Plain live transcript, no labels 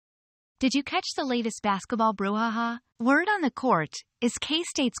Did you catch the latest basketball brouhaha? Word on the court is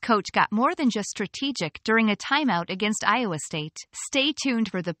K-State's coach got more than just strategic during a timeout against Iowa State. Stay tuned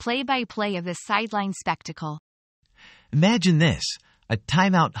for the play-by-play of this sideline spectacle. Imagine this, a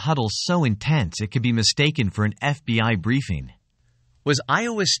timeout huddle so intense it could be mistaken for an FBI briefing. Was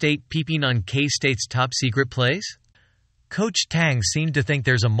Iowa State peeping on K-State's top-secret plays? Coach Tang seemed to think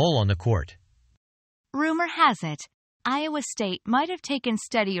there's a mole on the court. Rumor has it, Iowa State might have taken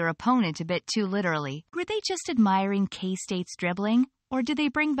steadier opponent a bit too literally. Were they just admiring K-State's dribbling, or did they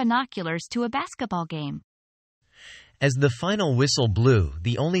bring binoculars to a basketball game? As the final whistle blew,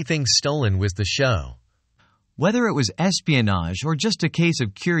 the only thing stolen was the show. Whether it was espionage or just a case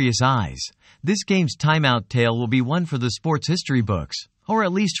of curious eyes, this game's timeout tale will be one for the sports history books, or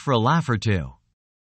at least for a laugh or two.